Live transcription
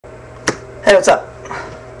Hey, what's up?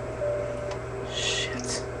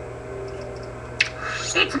 Shit.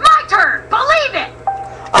 It's my turn! Believe it!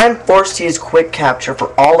 I'm forced to use quick capture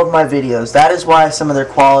for all of my videos. That is why some of their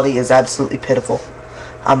quality is absolutely pitiful.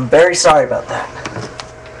 I'm very sorry about that.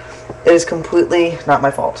 It is completely not my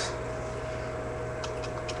fault.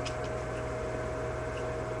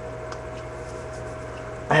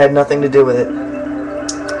 I had nothing to do with it.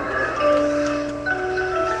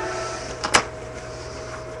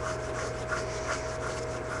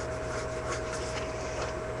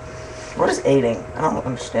 What is aiding? I don't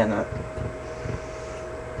understand that.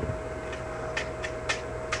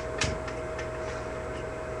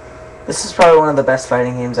 This is probably one of the best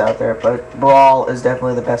fighting games out there, but Brawl is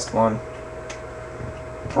definitely the best one.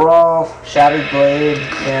 Brawl, Shattered Blade,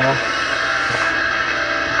 yeah.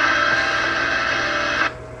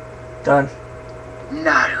 Done.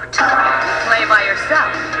 Naruto. Play by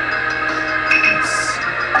yourself.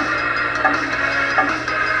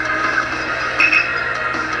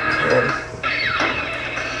 Good.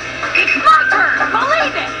 It's my turn!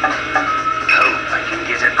 Believe it! Hope I can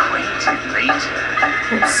get acquainted later.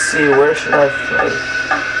 Let's see, where should I fight?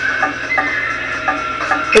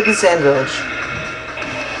 Hidden Sand Village.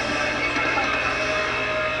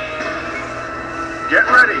 Get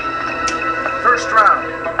ready. First round.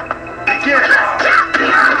 Begin.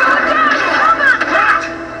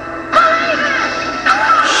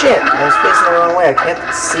 Shit, I was facing the wrong way. I can't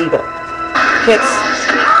see, but can't.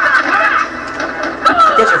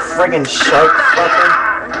 Get your friggin' shark fucker.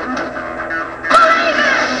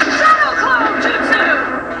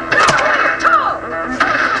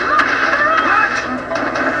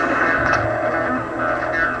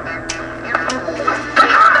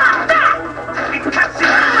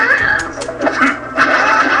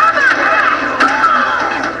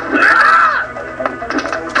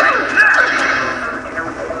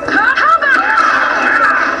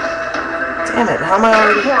 Damn it, how am I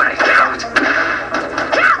already?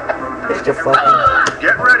 It's your fucking.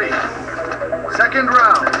 Get ready. Second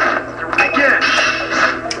round. Begin.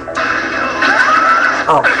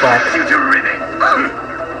 Oh, fuck.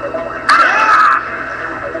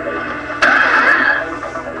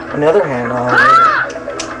 On the other hand,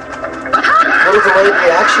 what is the delayed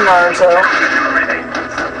reaction, Naruto?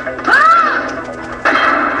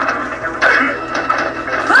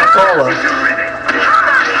 Cola.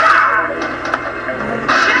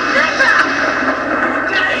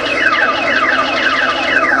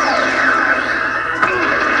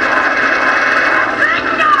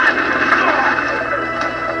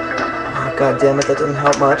 God damn it, that doesn't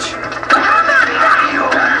help much.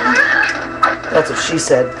 That's what she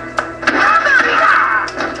said.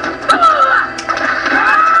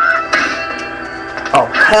 Oh,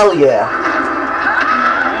 hell yeah.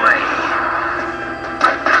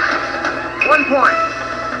 1 point.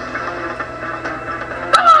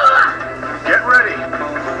 Get ready.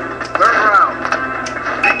 Third round.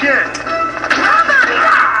 Begin.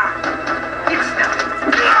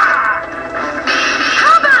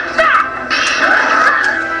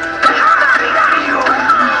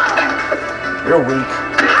 You're weak.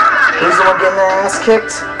 Who's the one getting their ass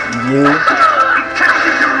kicked? You.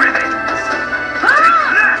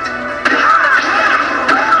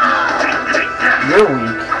 You're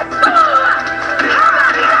weak.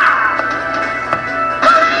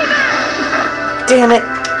 Damn it!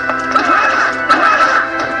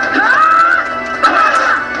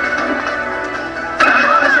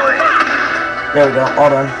 There we go, all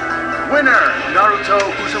done. Winner, Naruto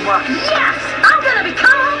Uzumaki. Yes!